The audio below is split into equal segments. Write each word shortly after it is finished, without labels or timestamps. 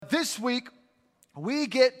this week we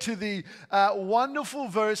get to the wonderful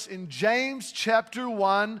verse in James chapter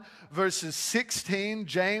 1, verses 16.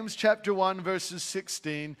 James chapter 1, verses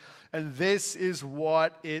 16. And this is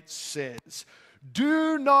what it says.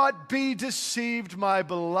 Do not be deceived, my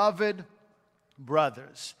beloved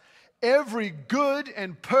brothers. Every good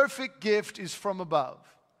and perfect gift is from above,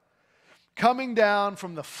 coming down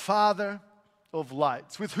from the Father of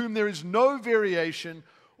lights, with whom there is no variation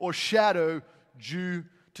or shadow due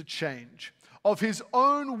to change. Of his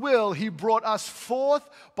own will, he brought us forth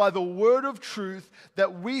by the word of truth,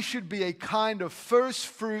 that we should be a kind of first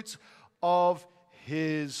fruits of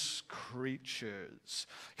his creatures.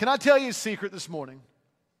 Can I tell you a secret this morning?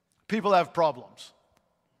 People have problems.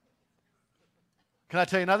 Can I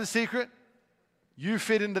tell you another secret? You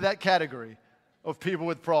fit into that category of people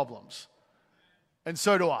with problems. And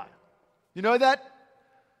so do I. You know that?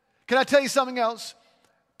 Can I tell you something else?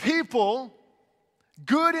 People,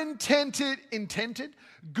 good-intentioned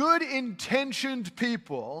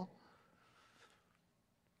people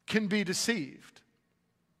can be deceived.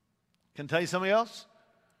 Can I tell you something else?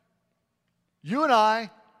 You and I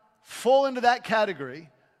fall into that category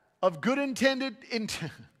of good-intentioned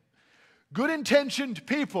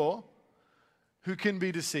people who can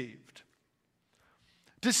be deceived.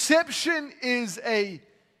 Deception is a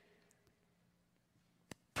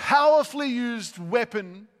powerfully used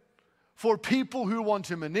weapon for people who want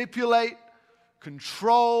to manipulate,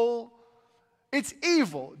 control. It's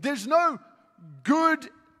evil. There's no good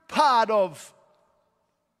part of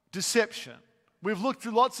deception. We've looked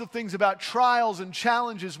through lots of things about trials and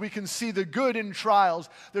challenges. We can see the good in trials.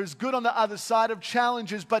 There's good on the other side of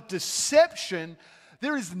challenges, but deception,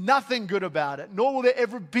 there is nothing good about it, nor will there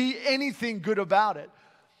ever be anything good about it.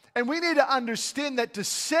 And we need to understand that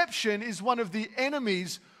deception is one of the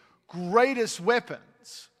enemy's greatest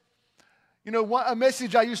weapons. You know, a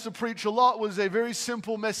message I used to preach a lot was a very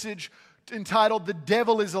simple message entitled, "The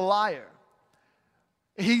Devil is a Liar."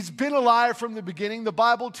 He's been a liar from the beginning. The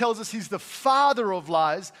Bible tells us he's the father of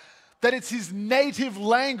lies, that it's his native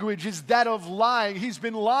language is that of lying. He's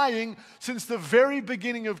been lying since the very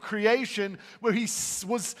beginning of creation, where he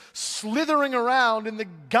was slithering around in the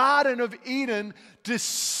Garden of Eden,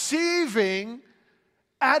 deceiving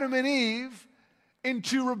Adam and Eve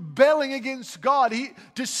into rebelling against God.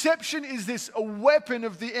 Deception is a weapon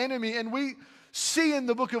of the enemy. And we see in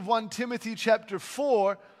the book of 1 Timothy chapter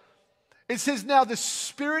 4, it says, "Now the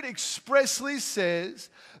Spirit expressly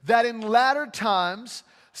says that in latter times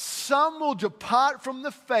some will depart from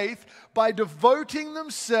the faith by devoting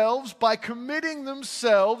themselves, by committing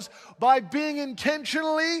themselves, by being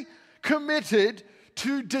intentionally committed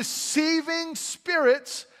to deceiving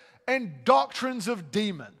spirits and doctrines of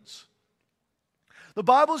demons." The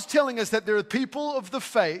Bible's telling us that there are people of the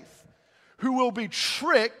faith who will be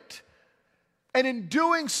tricked, and in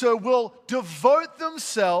doing so will devote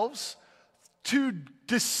themselves to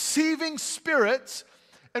deceiving spirits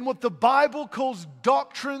and what the Bible calls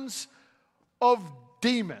doctrines of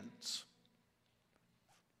demons.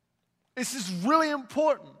 This is really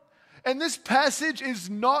important. And this passage is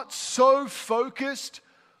not so focused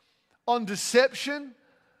on deception,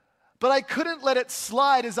 but I couldn't let it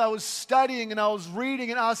slide as I was studying and I was reading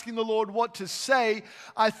and asking the Lord what to say.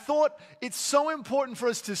 I thought it's so important for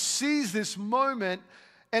us to seize this moment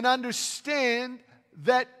and understand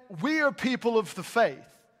that we are people of the faith.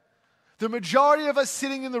 The majority of us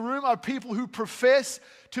sitting in the room are people who profess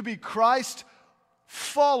to be Christ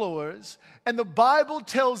followers. And the Bible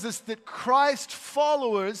tells us that Christ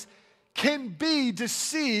followers can be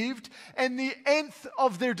deceived, and the nth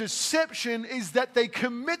of their deception is that they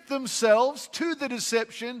commit themselves to the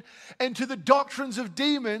deception and to the doctrines of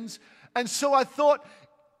demons. And so I thought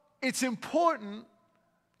it's important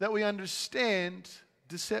that we understand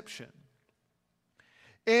deception.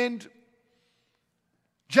 And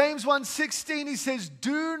James 1:16, he says,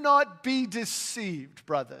 "Do not be deceived,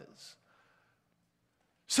 brothers."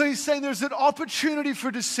 So he's saying there's an opportunity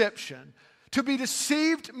for deception. To be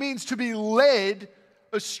deceived means to be led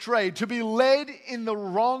astray, to be led in the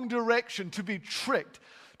wrong direction, to be tricked.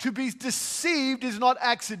 To be deceived is not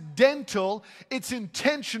accidental, it's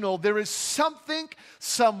intentional. There is something,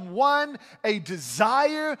 someone, a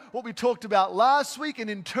desire, what we talked about last week, an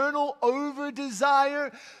internal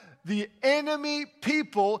over-desire. The enemy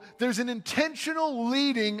people, there's an intentional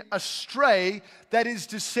leading astray that is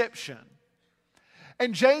deception.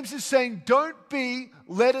 And James is saying, don't be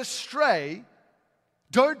led astray,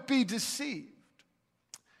 don't be deceived.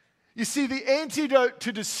 You see, the antidote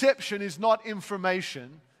to deception is not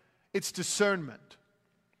information, it's discernment.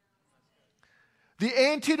 The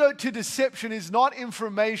antidote to deception is not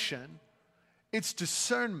information, It's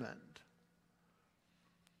discernment.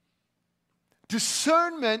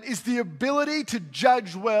 Discernment is the ability to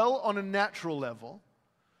judge well on a natural level.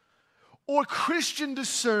 Or Christian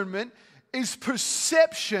discernment is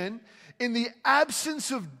perception in the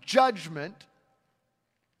absence of judgment,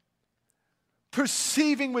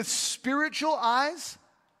 perceiving with spiritual eyes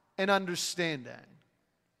and understanding.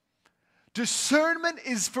 Discernment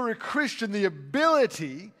is for a Christian the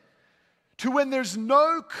ability to, when there's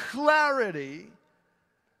no clarity,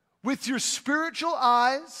 with your spiritual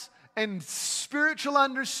eyes and spiritual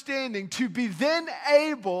understanding, to be then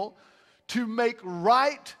able to make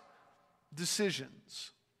right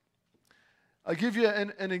decisions. I'll give you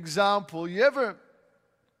an example. I'm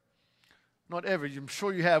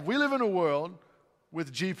sure you have. We live in a world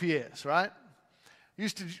with GPS, right? Do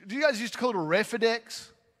you guys used to call it a Refidex?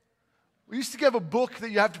 We used to have a book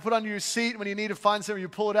that you have to put under your seat when you need to find something. You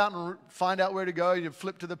pull it out and find out where to go. You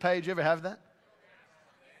flip to the page. You ever have that?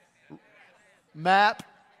 Map.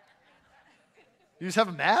 You used to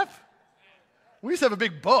have a map? We used to have a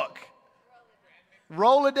big book.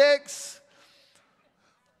 Rolodex.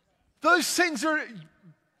 Those things are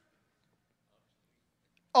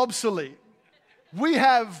obsolete. We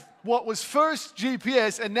have what was first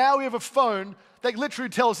GPS, and now we have a phone that literally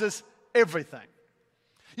tells us everything.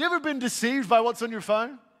 You ever been deceived by what's on your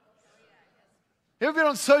phone? You ever been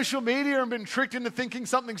on social media and been tricked into thinking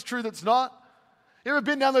something's true that's not? You ever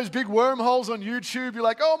been down those big wormholes on YouTube? You're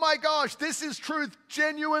like, oh my gosh, this is truth.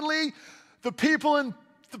 Genuinely, the people in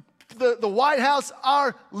the White House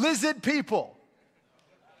are lizard people.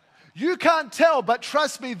 You can't tell, but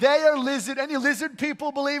trust me, they are lizard. Any lizard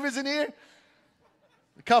people believers in here?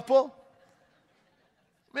 A couple?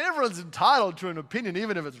 I mean, everyone's entitled to an opinion,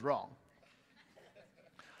 even if it's wrong.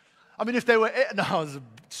 I mean, if they were... No,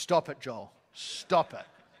 stop it, Joel. Stop it.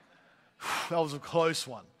 That was a close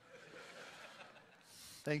one.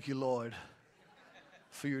 Thank you, Lord,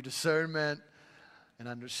 for your discernment and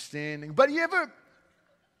understanding. But you ever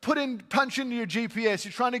punch into your GPS,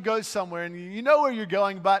 you're trying to go somewhere, and you know where you're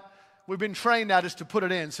going, but we've been trained now just to put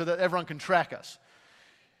it in so that everyone can track us.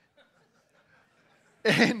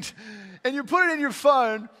 And you put it in your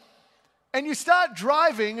phone, and you start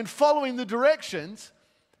driving and following the directions,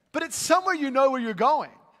 but it's somewhere you know where you're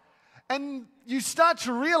going. And you start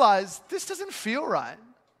to realize, this doesn't feel right.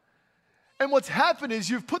 And what's happened is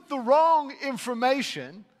you've put the wrong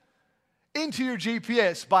information into your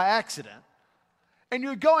GPS by accident. And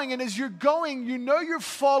you're going, and as you're going, you know you're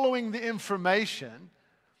following the information,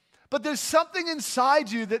 but there's something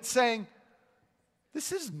inside you that's saying,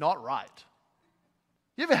 this is not right.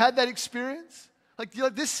 You ever had that experience? Like, you're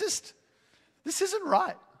like, this isn't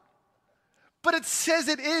right. But it says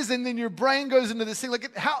it is, and then your brain goes into this thing,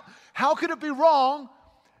 like, how could it be wrong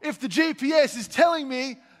if the GPS is telling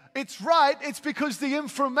me it's right? It's because the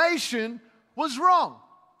information was wrong.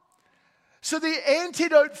 So the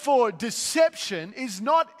antidote for deception is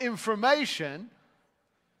not information,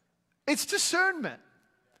 it's discernment.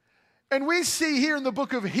 And we see here in the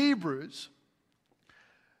book of Hebrews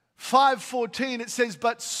 5:14, it says,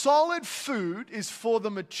 but solid food is for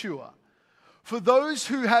the mature, for those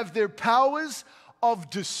who have their powers of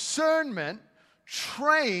discernment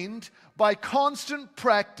trained by constant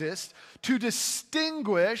practice to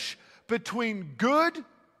distinguish between good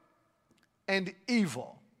and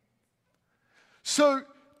evil. So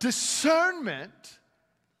discernment,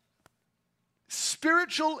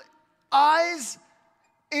 spiritual eyes,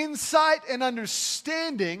 insight, and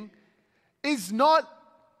understanding is not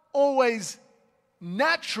always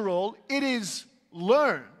natural. It is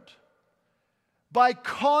learned by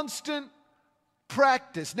constant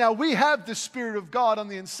practice. Now, we have the Spirit of God on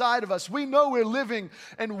the inside of us. We know we're living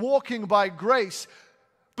and walking by grace.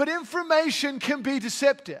 But information can be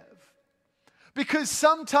deceptive because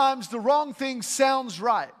sometimes the wrong thing sounds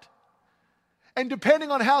right. And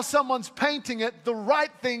depending on how someone's painting it, the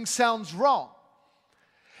right thing sounds wrong.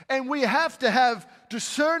 And we have to have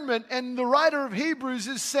discernment. And the writer of Hebrews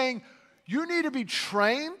is saying, you need to be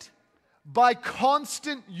trained by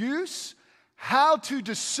constant use how to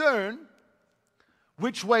discern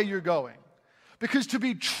which way you're going. Because to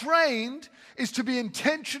be trained is to be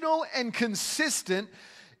intentional and consistent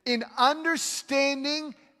in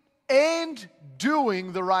understanding and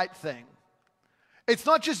doing the right thing. It's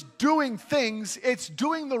not just doing things, it's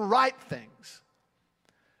doing the right things.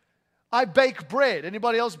 I bake bread.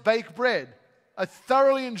 Anybody else bake bread? I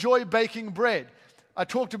thoroughly enjoy baking bread. I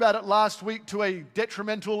talked about it last week to a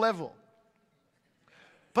detrimental level.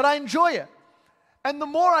 But I enjoy it. And the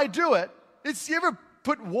more I do it, you ever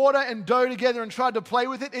put water and dough together and tried to play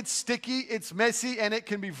with it? It's sticky, it's messy, and it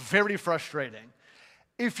can be very frustrating.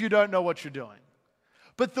 if you don't know what you're doing.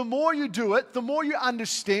 But the more you do it, the more you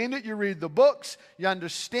understand it. You read the books, you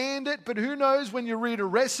understand it, but who knows, when you read a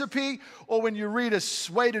recipe or when you read a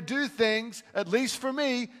way to do things, at least for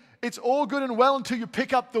me, it's all good and well until you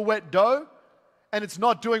pick up the wet dough and it's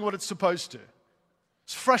not doing what it's supposed to.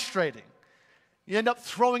 It's frustrating. You end up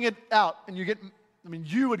throwing it out and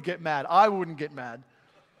you would get mad. I wouldn't get mad.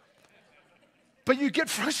 But you get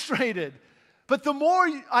frustrated. But the more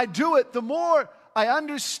I do it, the more I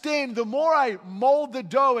understand, the more I mold the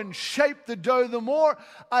dough and shape the dough, the more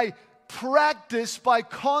I practice by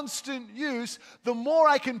constant use, the more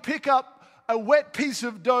I can pick up a wet piece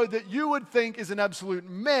of dough that you would think is an absolute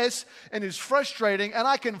mess and is frustrating, and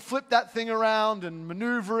I can flip that thing around and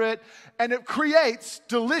maneuver it, and it creates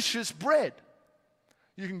delicious bread.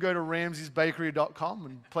 You can go to ramseysbakery.com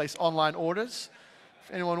and place online orders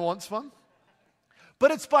if anyone wants one.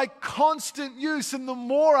 But it's by constant use, and the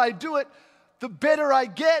more I do it, the better I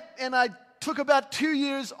get. And I took about 2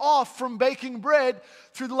 years off from baking bread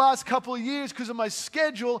through the last couple of years because of my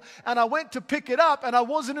schedule, and I went to pick it up, and I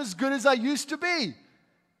wasn't as good as I used to be.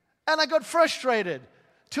 And I got frustrated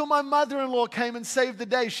till my mother-in-law came and saved the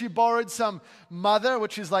day. She borrowed some mother,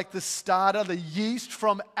 which is like the starter, the yeast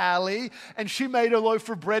from Ali, and she made a loaf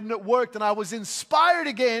of bread, and it worked, and I was inspired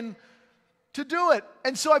again to do it.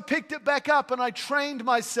 And so I picked it back up, and I trained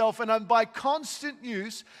myself, and I'm by constant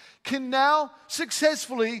use can now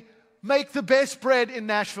successfully make the best bread in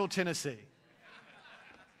Nashville, Tennessee.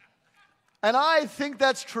 And I think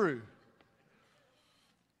that's true.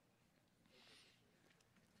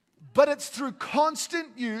 But it's through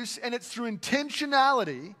constant use and it's through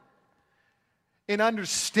intentionality in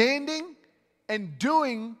understanding and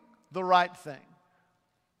doing the right thing.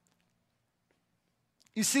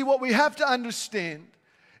 You see, what we have to understand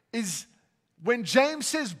is when James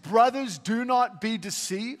says, brothers, do not be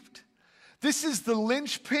deceived, this is the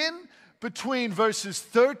linchpin between verses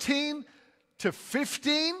 13 to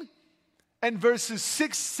 15 and verses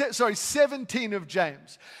 17 of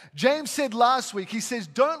James. James said last week, he says,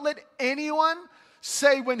 don't let anyone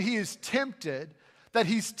say when he is tempted that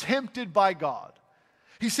he's tempted by God.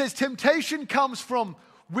 He says temptation comes from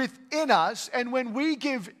within us, and when we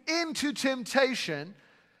give in to temptation,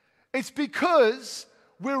 it's because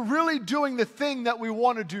we're really doing the thing that we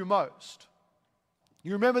want to do most.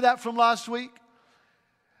 You remember that from last week?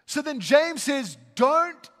 So then James says,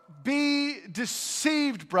 don't be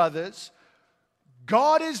deceived, brothers.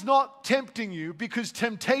 God is not tempting you because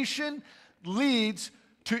temptation leads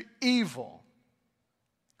to evil.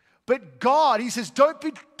 But God, he says, don't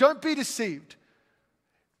be deceived.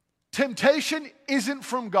 Temptation isn't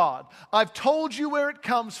from God. I've told you where it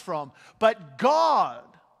comes from. But God,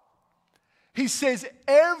 he says,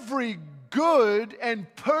 every good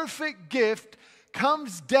and perfect gift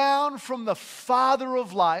comes down from the Father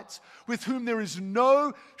of lights, with whom there is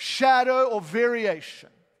no shadow or variation,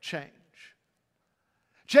 change.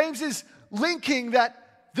 James is linking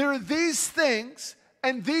that there are these things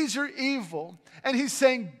and these are evil. And he's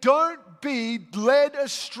saying, don't be led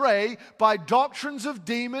astray by doctrines of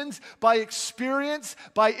demons, by experience,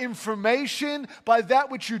 by information, by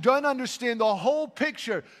that which you don't understand the whole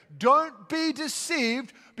picture. Don't be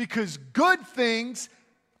deceived, because good things,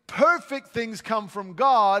 perfect things come from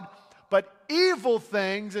God, but evil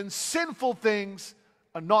things and sinful things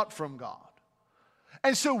are not from God.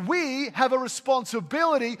 And so we have a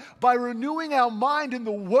responsibility by renewing our mind in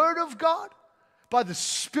the Word of God, by the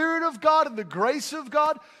Spirit of God and the grace of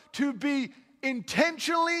God, to be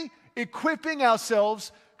intentionally equipping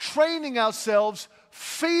ourselves, training ourselves,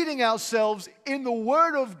 feeding ourselves in the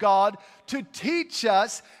Word of God to teach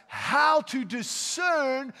us how to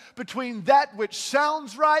discern between that which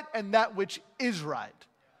sounds right and that which is right.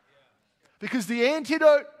 Because the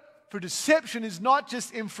antidote for deception is not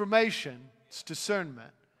just information, it's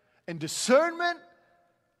discernment. And discernment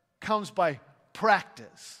comes by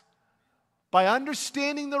practice, by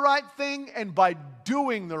understanding the right thing and by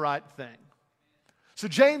doing the right thing. So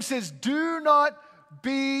James says, do not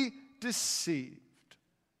be deceived.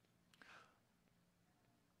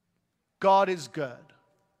 God is good.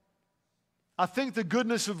 I think the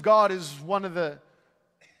goodness of God is one of the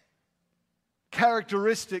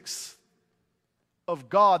characteristics of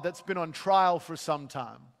God that's been on trial for some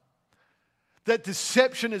time. That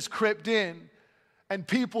deception has crept in, and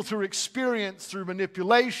people through experience, through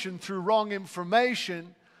manipulation, through wrong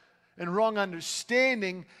information and wrong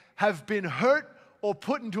understanding have been hurt or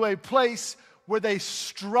put into a place where they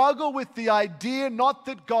struggle with the idea not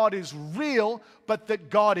that God is real, but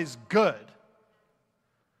that God is good.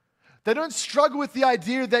 They don't struggle with the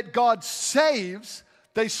idea that God saves.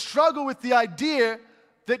 They struggle with the idea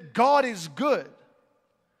that God is good.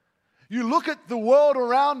 You look at the world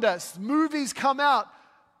around us, movies come out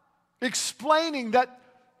explaining that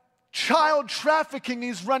child trafficking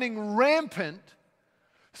is running rampant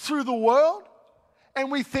through the world,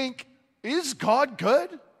 and we think, is God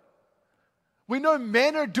good? We know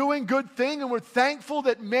men are doing good things, and we're thankful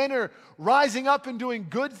that men are rising up and doing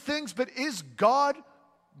good things, but is God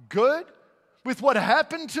good? With what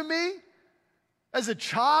happened to me as a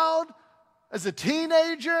child, as a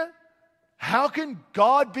teenager, how can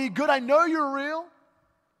God be good? I know you're real.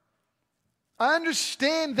 I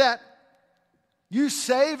understand that you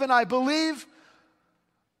save, and I believe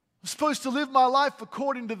I'm supposed to live my life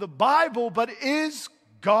according to the Bible, but is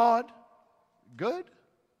God good?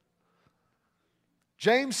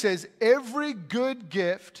 James says every good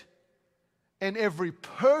gift and every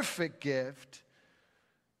perfect gift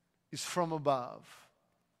is from above,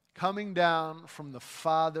 coming down from the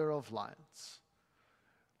Father of lights,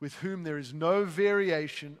 with whom there is no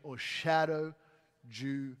variation or shadow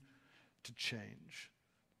due to change.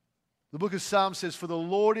 The book of Psalms says, "For the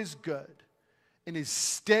Lord is good, and his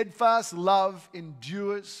steadfast love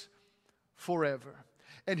endures forever,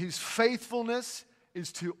 and his faithfulness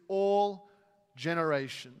is to all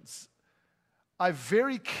generations." I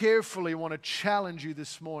very carefully want to challenge you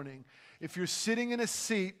this morning. If you're sitting in a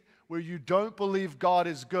seat where you don't believe God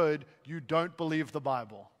is good, you don't believe the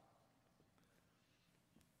Bible.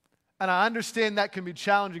 And I understand that can be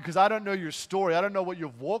challenging because I don't know your story. I don't know what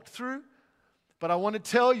you've walked through. But I want to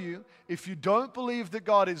tell you, if you don't believe that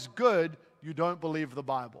God is good, you don't believe the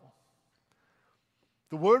Bible.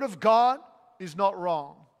 The Word of God is not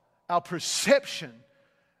wrong. Our perception,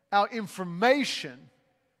 our information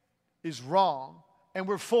is wrong, and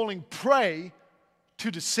we're falling prey to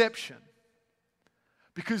deception.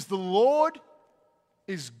 Because the Lord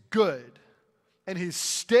is good, and his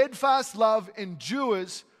steadfast love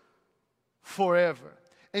endures forever,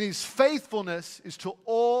 and his faithfulness is to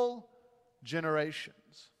all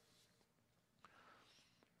generations.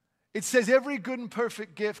 It says every good and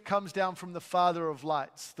perfect gift comes down from the Father of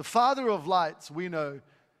lights. The Father of lights, we know,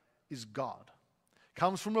 is God.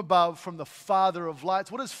 Comes from above, from the Father of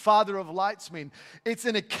lights. What does Father of lights mean? It's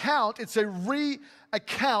an account, it's a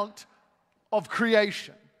re-account of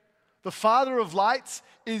creation. The Father of lights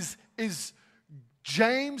is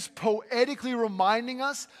James poetically reminding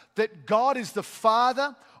us that God is the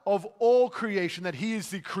Father of all creation, that he is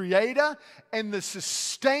the creator and the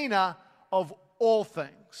sustainer of all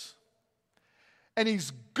things. And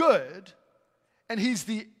he's good, and he's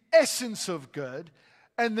the essence of good,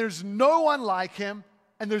 and there's no one like him,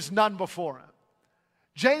 and there's none before him.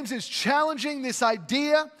 James is challenging this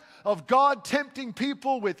idea of God tempting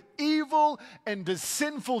people with evil and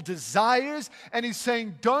sinful desires, and he's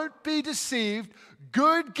saying, don't be deceived.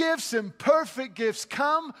 Good gifts and perfect gifts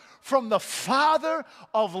come from the Father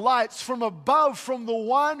of lights, from above, from the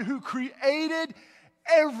one who created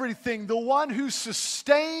everything, the one who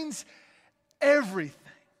sustains everything.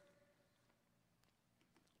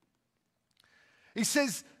 He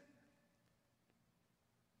says,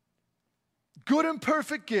 good and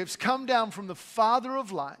perfect gifts come down from the Father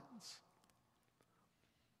of lights,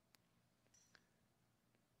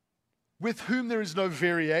 with whom there is no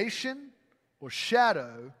variation or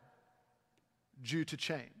shadow due to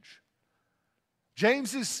change.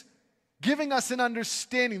 James is giving us an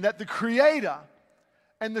understanding that the creator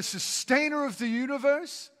and the sustainer of the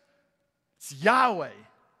universe, it's Yahweh.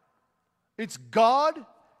 It's God,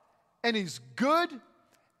 and he's good,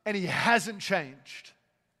 and he hasn't changed.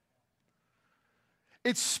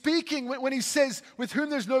 It's speaking, when he says, with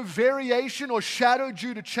whom there's no variation or shadow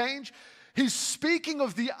due to change, he's speaking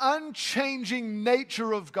of the unchanging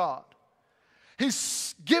nature of God.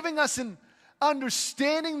 He's giving us an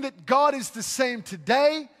understanding that God is the same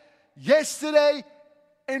today, yesterday,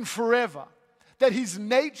 and forever. That his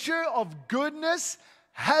nature of goodness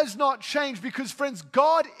has not changed, because, friends,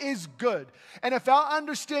 God is good. And if our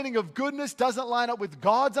understanding of goodness doesn't line up with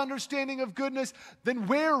God's understanding of goodness, then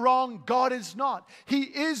we're wrong. God is not. He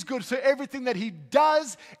is good. So everything that he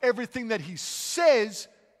does, everything that he says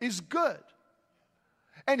is good.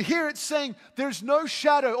 And here it's saying there's no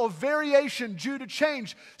shadow or variation due to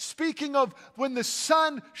change. Speaking of when the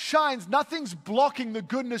sun shines, nothing's blocking the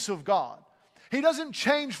goodness of God. He doesn't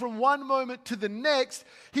change from one moment to the next.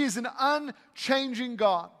 He is an unchanging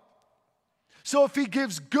God. So if he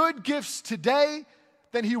gives good gifts today,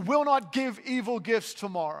 then he will not give evil gifts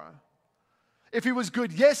tomorrow. If he was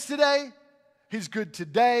good yesterday, he's good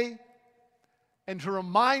today. And to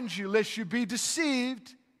remind you, lest you be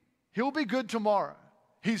deceived, he'll be good tomorrow.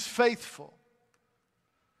 He's faithful.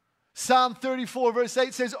 Psalm 34 verse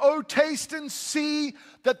 8 says, "Oh, taste and see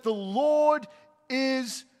that the Lord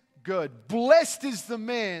is good. Blessed is the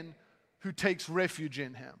man who takes refuge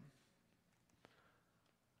in him.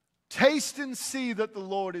 Taste and see that the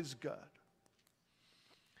Lord is good.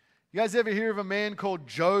 You guys ever hear of a man called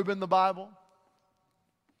Job in the Bible?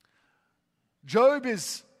 Job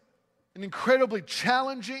is an incredibly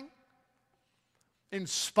challenging,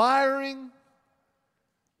 inspiring,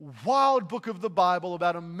 wild book of the Bible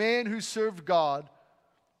about a man who served God,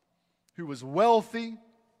 who was wealthy,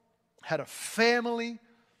 had a family,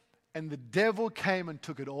 and the devil came and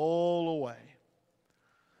took it all away.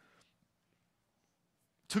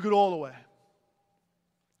 Took it all away.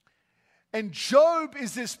 And Job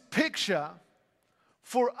is this picture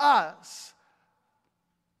for us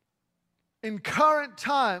in current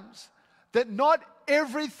times that not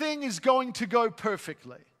everything is going to go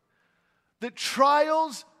perfectly. That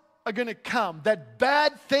trials are going to come. That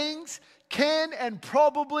bad things can and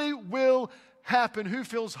probably will happen. Who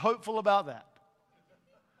feels hopeful about that?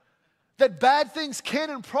 That bad things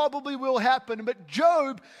can and probably will happen. But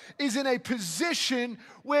Job is in a position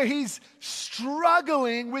where he's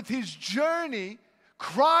struggling with his journey,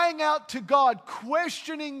 crying out to God,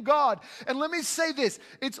 questioning God. And let me say this,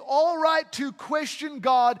 it's all right to question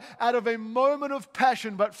God out of a moment of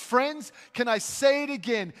passion. But friends, can I say it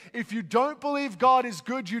again? If you don't believe God is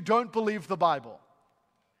good, you don't believe the Bible.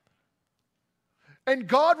 And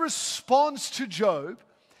God responds to Job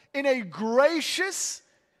in a gracious,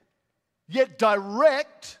 yet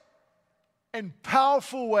direct and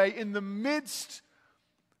powerful way in the midst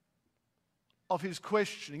of his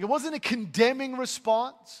questioning. It wasn't a condemning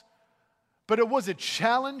response, but it was a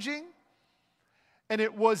challenging and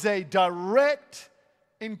it was a direct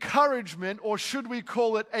encouragement, or should we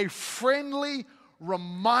call it a friendly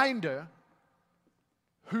reminder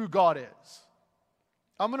who God is.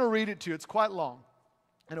 I'm going to read it to you. It's quite long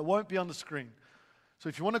and it won't be on the screen. So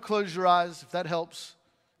if you want to close your eyes, if that helps.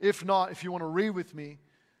 If not, if you want to read with me,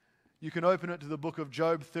 you can open it to the book of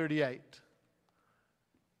Job 38.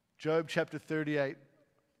 Job chapter 38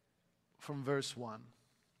 from verse 1.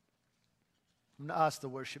 I'm going to ask the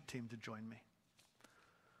worship team to join me.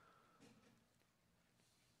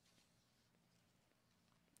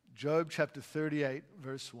 Job chapter 38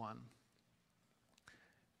 verse 1.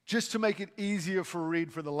 Just to make it easier for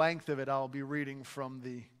read for the length of it, I'll be reading from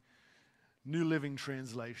the New Living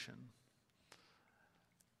Translation.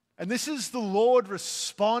 And this is the Lord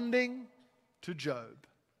responding to Job.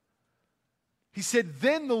 He said,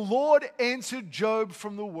 "Then the Lord answered Job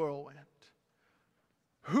from the whirlwind.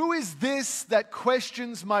 Who is this that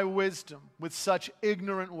questions my wisdom with such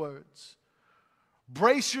ignorant words?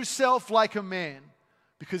 Brace yourself like a man,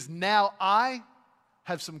 because now I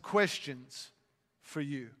have some questions for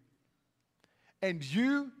you, and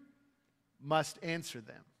you must answer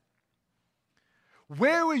them.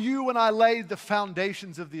 Where were you when I laid the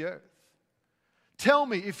foundations of the earth? Tell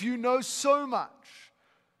me, if you know so much,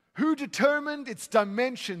 who determined its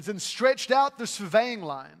dimensions and stretched out the surveying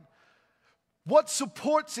line? What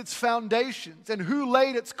supports its foundations, and who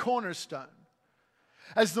laid its cornerstone?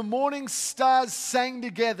 As the morning stars sang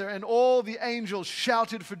together and all the angels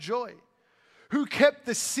shouted for joy, who kept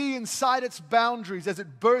the sea inside its boundaries as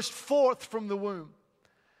it burst forth from the womb?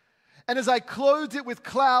 And as I clothed it with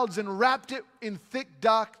clouds and wrapped it in thick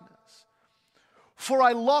darkness, for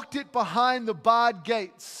I locked it behind the barred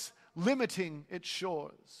gates, limiting its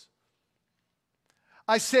shores.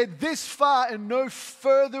 I said, this far and no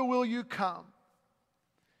further will you come.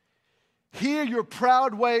 Here your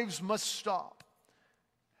proud waves must stop.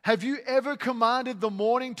 Have you ever commanded the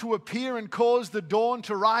morning to appear and caused the dawn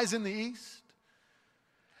to rise in the east?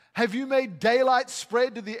 Have you made daylight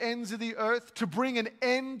spread to the ends of the earth to bring an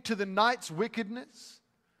end to the night's wickedness?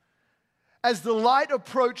 As the light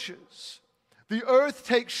approaches, the earth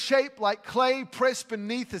takes shape like clay pressed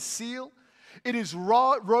beneath a seal. It is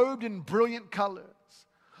robed in brilliant colors.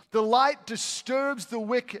 The light disturbs the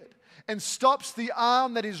wicked and stops the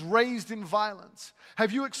arm that is raised in violence.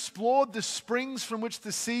 Have you explored the springs from which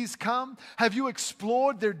the seas come? Have you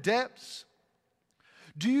explored their depths?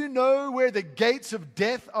 Do you know where the gates of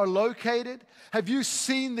death are located? Have you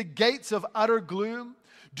seen the gates of utter gloom?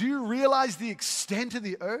 Do you realize the extent of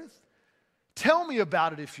the earth? Tell me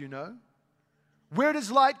about it if you know. Where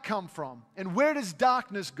does light come from? And where does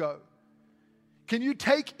darkness go? Can you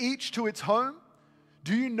take each to its home?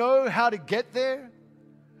 Do you know how to get there?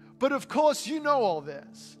 But of course you know all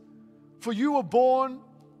this, for you were born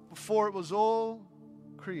before it was all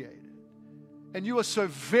created. And you are so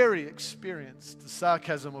very experienced, the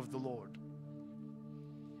sarcasm of the Lord.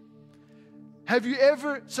 Have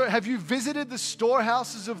you visited the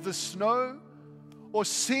storehouses of the snow or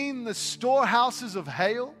seen the storehouses of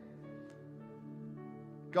hail?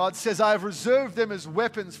 God says, I have reserved them as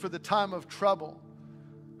weapons for the time of trouble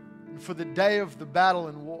and for the day of the battle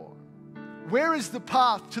and war. Where is the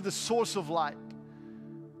path to the source of light?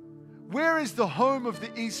 Where is the home of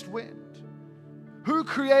the east wind? Who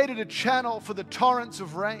created a channel for the torrents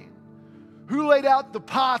of rain? Who laid out the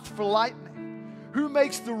path for lightning? Who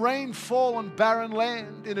makes the rain fall on barren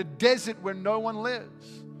land in a desert where no one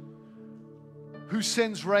lives? Who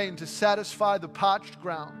sends rain to satisfy the parched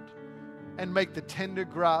ground and make the tender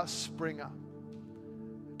grass spring up?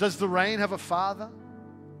 Does the rain have a father?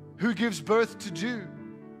 Who gives birth to dew?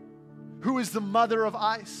 Who is the mother of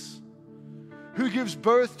ice? Who gives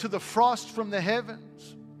birth to the frost from the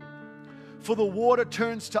heavens? For the water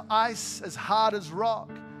turns to ice as hard as rock,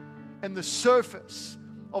 and the surface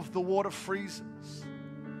of the water freezes.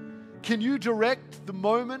 Can you direct the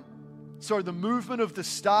movement of the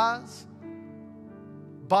stars,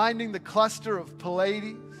 binding the cluster of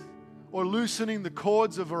Pleiades or loosening the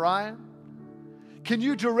cords of Orion? Can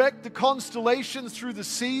you direct the constellations through the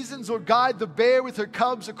seasons or guide the bear with her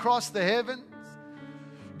cubs across the heavens?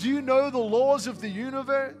 Do you know the laws of the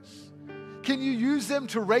universe? Can you use them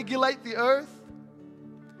to regulate the earth?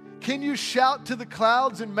 Can you shout to the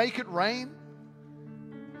clouds and make it rain?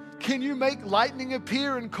 Can you make lightning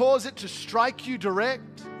appear and cause it to strike you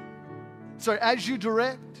as you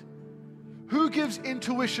direct? Who gives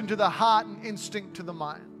intuition to the heart and instinct to the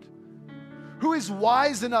mind? Who is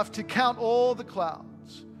wise enough to count all the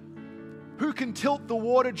clouds? Who can tilt the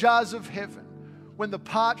water jars of heaven when the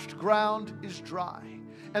parched ground is dry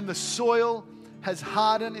and the soil has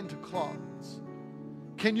hardened into clods?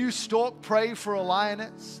 Can you stalk prey for a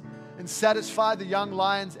lioness and satisfy the young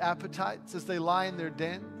lion's appetites as they lie in their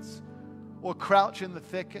dens or crouch in the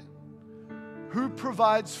thicket? Who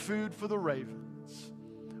provides food for the ravens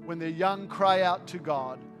when their young cry out to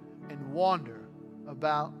God and wander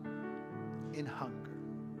about in hunger?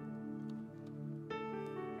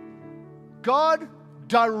 God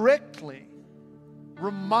directly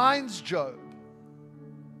reminds Job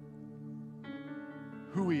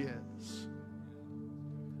who he is,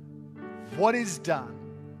 what he's done,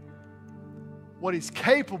 what he's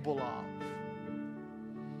capable of.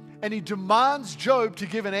 And he demands Job to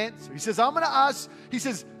give an answer. He says, I'm going to ask, he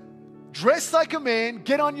says, dress like a man,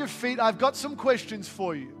 get on your feet. I've got some questions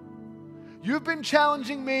for you. You've been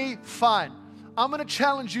challenging me, fine. I'm going to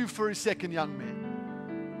challenge you for a second, young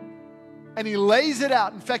man. And he lays it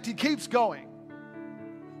out. In fact, he keeps going.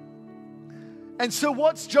 And so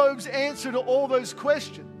what's Job's answer to all those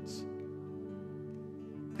questions?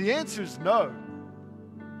 The answer is no.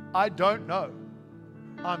 I don't know.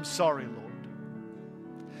 I'm sorry, Lord.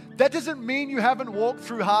 That doesn't mean you haven't walked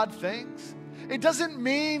through hard things. It doesn't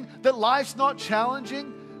mean that life's not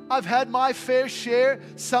challenging. I've had my fair share.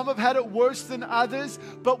 Some have had it worse than others.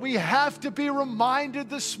 But we have to be reminded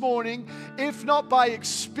this morning, if not by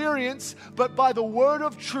experience, but by the word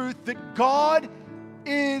of truth, that God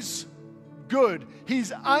is good.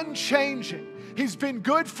 He's unchanging. He's been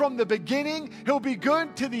good from the beginning. He'll be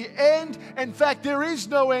good to the end. In fact, there is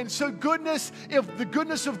no end. So goodness, if the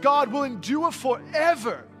goodness of God will endure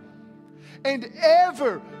forever and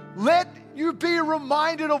ever. Let you be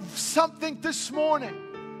reminded of something this morning.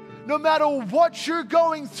 No matter what you're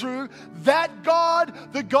going through, that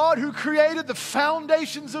God, the God who created the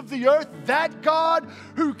foundations of the earth, that God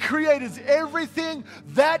who created everything,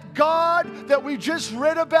 that God that we just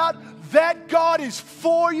read about, that God is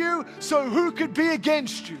for you, so who could be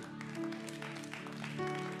against you?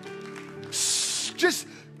 Just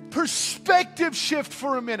perspective shift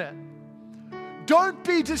for a minute. Don't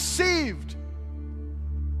be deceived.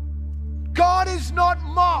 God is not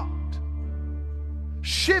mocked.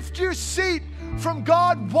 Shift your seat from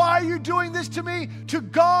God, why are you doing this to me? To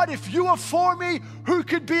God, if you are for me, who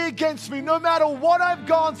could be against me? No matter what I've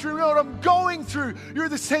gone through, what I'm going through, you're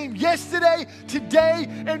the same yesterday, today,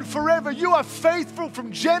 and forever. You are faithful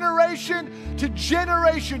from generation to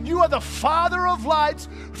generation. You are the Father of lights,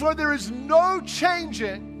 for there is no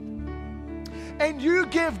changing. And you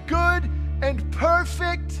give good and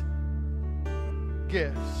perfect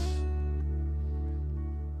gifts.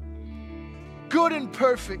 Good and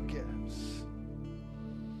perfect gifts.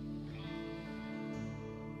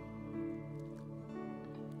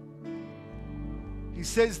 He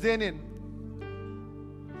says then in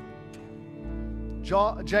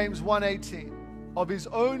James 1:18, of his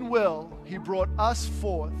own will he brought us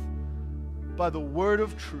forth by the word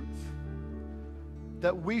of truth,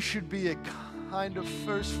 that we should be a kind of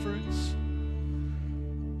first fruits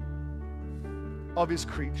of his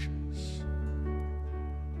creatures.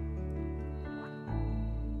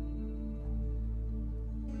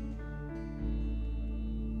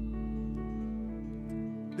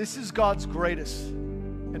 This is God's greatest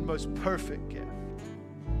and most perfect gift.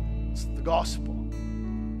 It's the gospel.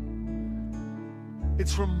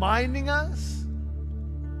 It's reminding us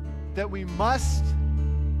that we must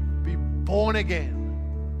be born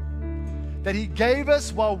again. That He gave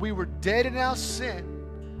us while we were dead in our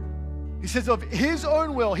sin. He says of His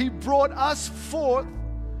own will, He brought us forth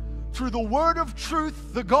through the word of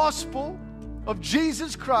truth, the gospel of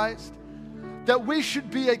Jesus Christ, that we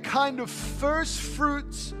should be a kind of first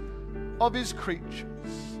fruits of His creatures.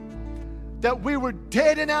 That we were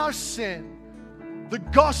dead in our sin. The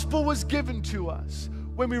gospel was given to us.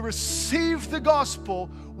 When we receive the gospel,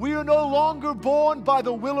 we are no longer born by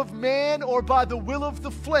the will of man or by the will of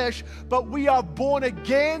the flesh, but we are born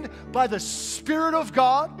again by the Spirit of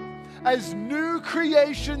God as new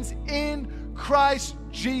creations in Christ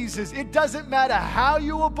Jesus. It doesn't matter how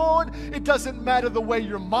you were born. It doesn't matter the way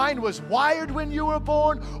your mind was wired when you were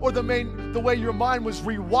born or the way your mind was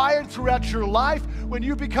rewired throughout your life. When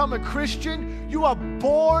you become a Christian, you are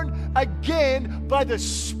born again by the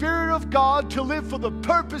Spirit of God to live for the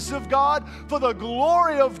purpose of God, for the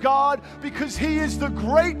glory of God, because He is the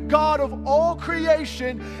great God of all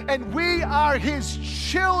creation and we are His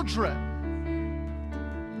children.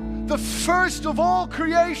 The first of all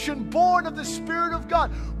creation, born of the Spirit of God.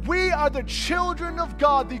 We are the children of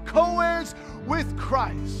God, the co-heirs with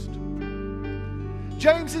Christ.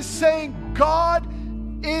 James is saying, God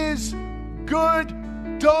is good.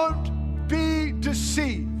 Don't be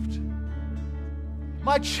deceived.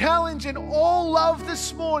 My challenge in all love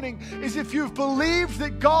this morning is if you've believed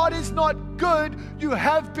that God is not good, you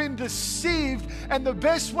have been deceived. And the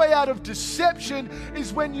best way out of deception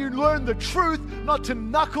is when you learn the truth, not to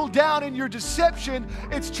knuckle down in your deception.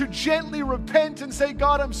 It's to gently repent and say,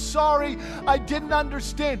 God, I'm sorry, I didn't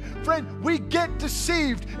understand. Friend, we get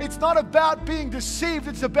deceived. It's not about being deceived.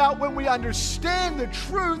 It's about when we understand the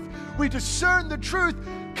truth, we discern the truth,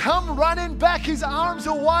 come running back, His arms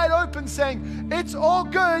are wide open saying, it's all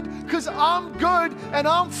good because I'm good and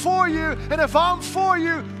I'm for you. And if I'm for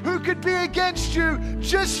you, who could be against you?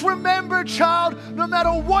 Just remember, child, no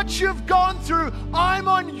matter what you've gone through, I'm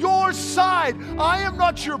on your side. I am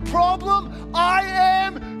not your problem. I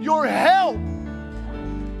am your help.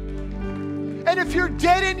 And if you're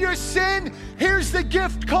dead in your sin, here's the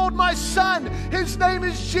gift called my son. His name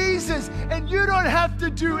is Jesus. And you don't have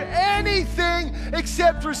to do anything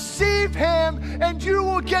except receive Him, and you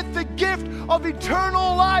will get the gift of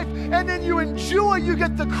eternal life. And then you enjoy, you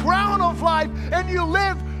get the crown of life, and you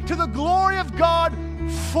live to the glory of God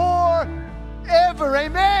forever.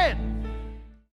 Amen.